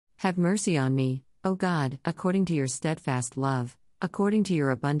Have mercy on me, O God, according to your steadfast love, according to your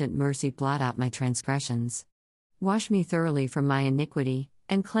abundant mercy blot out my transgressions. Wash me thoroughly from my iniquity,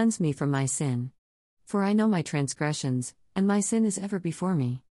 and cleanse me from my sin. For I know my transgressions, and my sin is ever before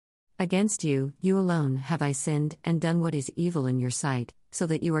me. Against you, you alone, have I sinned and done what is evil in your sight, so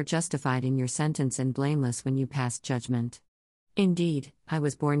that you are justified in your sentence and blameless when you pass judgment. Indeed, I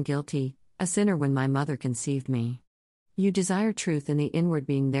was born guilty, a sinner when my mother conceived me. You desire truth in the inward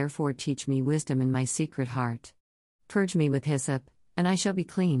being, therefore teach me wisdom in my secret heart. Purge me with hyssop, and I shall be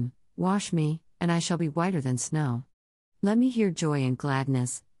clean, wash me, and I shall be whiter than snow. Let me hear joy and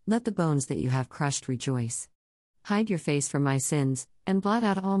gladness, let the bones that you have crushed rejoice. Hide your face from my sins, and blot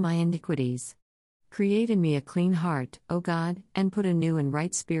out all my iniquities. Create in me a clean heart, O God, and put a new and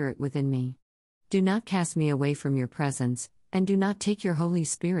right spirit within me. Do not cast me away from your presence, and do not take your Holy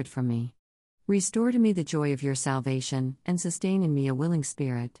Spirit from me. Restore to me the joy of your salvation, and sustain in me a willing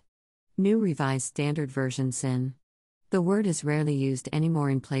spirit. New Revised Standard Version. Sin. The word is rarely used anymore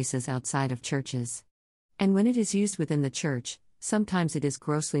in places outside of churches. And when it is used within the church, sometimes it is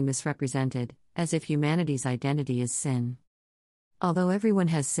grossly misrepresented, as if humanity's identity is sin. Although everyone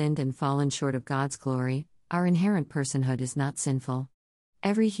has sinned and fallen short of God's glory, our inherent personhood is not sinful.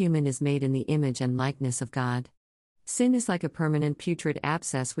 Every human is made in the image and likeness of God. Sin is like a permanent putrid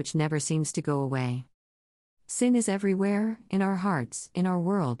abscess which never seems to go away. Sin is everywhere, in our hearts, in our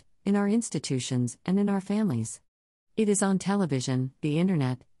world, in our institutions, and in our families. It is on television, the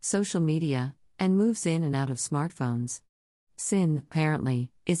internet, social media, and moves in and out of smartphones. Sin,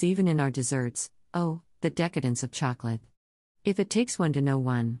 apparently, is even in our desserts, the decadence of chocolate. If it takes one to know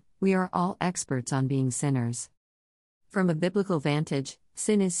one, we are all experts on being sinners. From a biblical vantage,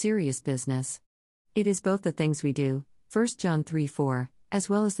 sin is serious business. It is both the things we do, 1 John 3:4, as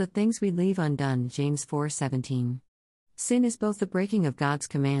well as the things we leave undone, James 4:17. Sin is both the breaking of God's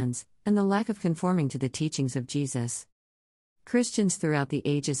commands, and the lack of conforming to the teachings of Jesus. Christians throughout the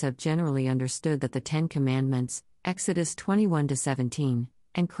ages have generally understood that the Ten Commandments, Exodus 21-17,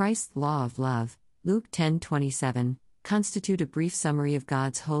 and Christ's law of love, Luke 10:27, constitute a brief summary of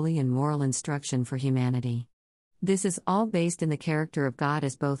God's holy and moral instruction for humanity. This is all based in the character of God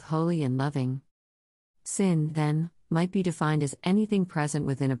as both holy and loving. Sin, then, might be defined as anything present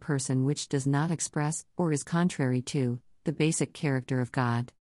within a person which does not express, or is contrary to, the basic character of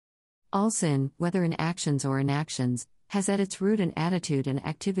God. All sin, whether in actions or inactions, has at its root an attitude and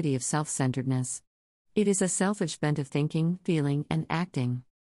activity of self-centeredness. It is a selfish bent of thinking, feeling, and acting.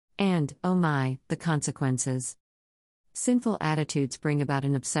 And, the consequences. Sinful attitudes bring about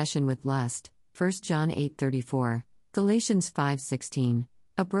an obsession with lust, 1 John 8:34, Galatians 5:16,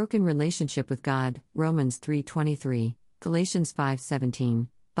 a broken relationship with God, Romans 3:23, Galatians 5:17,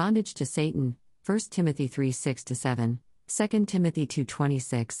 bondage to Satan, 1 Timothy 3:6-7, 2 Timothy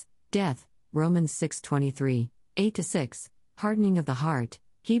 2:26, death, Romans 6:23, 8-6, hardening of the heart,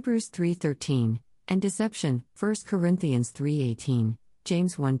 Hebrews 3:13, and deception, 1 Corinthians 3:18,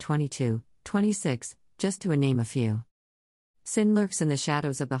 James 1:22, 26, just to name a few. Sin lurks in the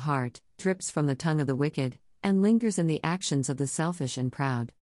shadows of the heart, drips from the tongue of the wicked, and lingers in the actions of the selfish and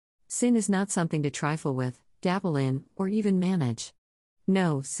proud. Sin is not something to trifle with, dabble in, or even manage.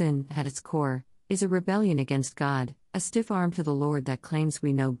 No, sin, at its core, is a rebellion against God, a stiff arm to the Lord that claims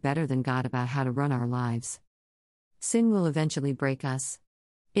we know better than God about how to run our lives. Sin will eventually break us.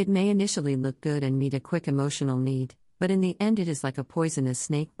 It may initially look good and meet a quick emotional need, but in the end it is like a poisonous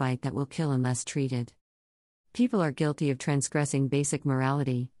snake bite that will kill unless treated. People are guilty of transgressing basic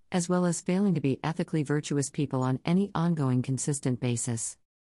morality, as well as failing to be ethically virtuous people on any ongoing consistent basis.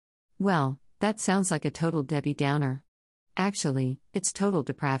 Well, that sounds like a total Debbie Downer. Actually, it's total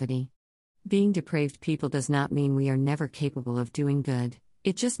depravity. Being depraved people does not mean we are never capable of doing good,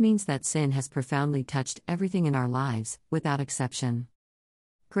 it just means that sin has profoundly touched everything in our lives, without exception.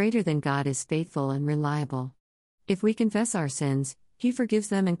 Greater than God is faithful and reliable. If we confess our sins, He forgives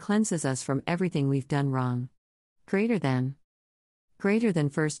them and cleanses us from everything we've done wrong. Greater than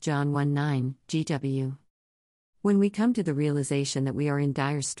 1 John 1:9, GW. When we come to the realization that we are in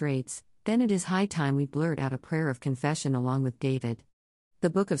dire straits, then it is high time we blurt out a prayer of confession along with David. The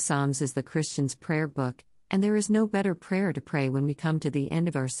Book of Psalms is the Christian's prayer book, and there is no better prayer to pray when we come to the end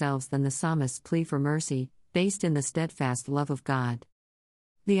of ourselves than the psalmist's plea for mercy, based in the steadfast love of God.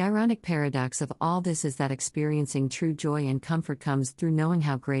 The ironic paradox of all this is that experiencing true joy and comfort comes through knowing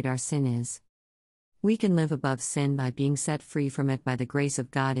how great our sin is. We can live above sin by being set free from it by the grace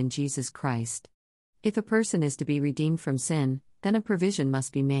of God in Jesus Christ. If a person is to be redeemed from sin, then a provision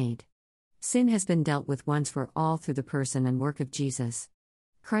must be made. Sin has been dealt with once for all through the person and work of Jesus.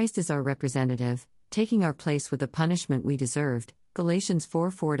 Christ is our representative, taking our place with the punishment we deserved, Galatians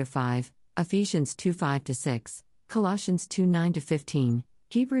 4:4-5, Ephesians 2:5-6, Colossians 2:9-15,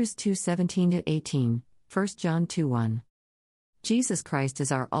 Hebrews 2:17-18, 1 John 2:1. Jesus Christ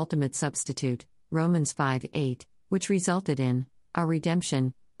is our ultimate substitute, Romans 5:8, which resulted in our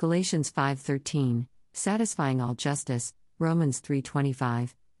redemption, Galatians 5:13, satisfying all justice, Romans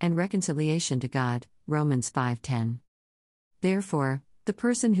 3:25, and reconciliation to God, Romans 5:10. Therefore, the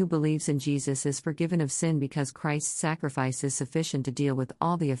person who believes in Jesus is forgiven of sin because Christ's sacrifice is sufficient to deal with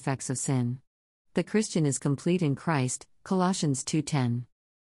all the effects of sin. The Christian is complete in Christ, Colossians 2:10.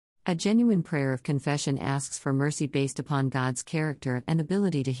 A genuine prayer of confession asks for mercy based upon God's character and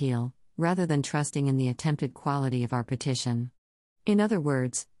ability to heal, rather than trusting in the attempted quality of our petition. In other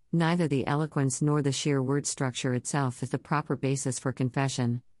words, neither the eloquence nor the sheer word structure itself is the proper basis for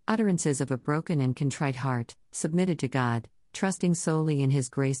confession. Utterances of a broken and contrite heart, submitted to God, trusting solely in His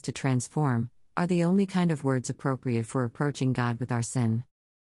grace to transform, are the only kind of words appropriate for approaching God with our sin.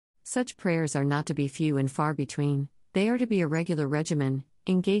 Such prayers are not to be few and far between, they are to be a regular regimen,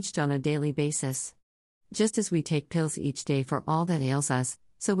 engaged on a daily basis. Just as we take pills each day for all that ails us,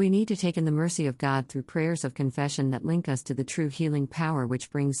 so we need to take in the mercy of God through prayers of confession that link us to the true healing power which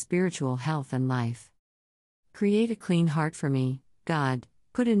brings spiritual health and life. Create a clean heart for me, God,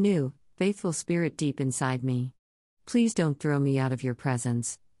 put a new, faithful spirit deep inside me. Please don't throw me out of your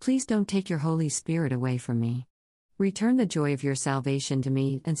presence, please don't take your Holy Spirit away from me. Return the joy of your salvation to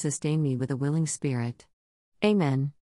me and sustain me with a willing spirit. Amen.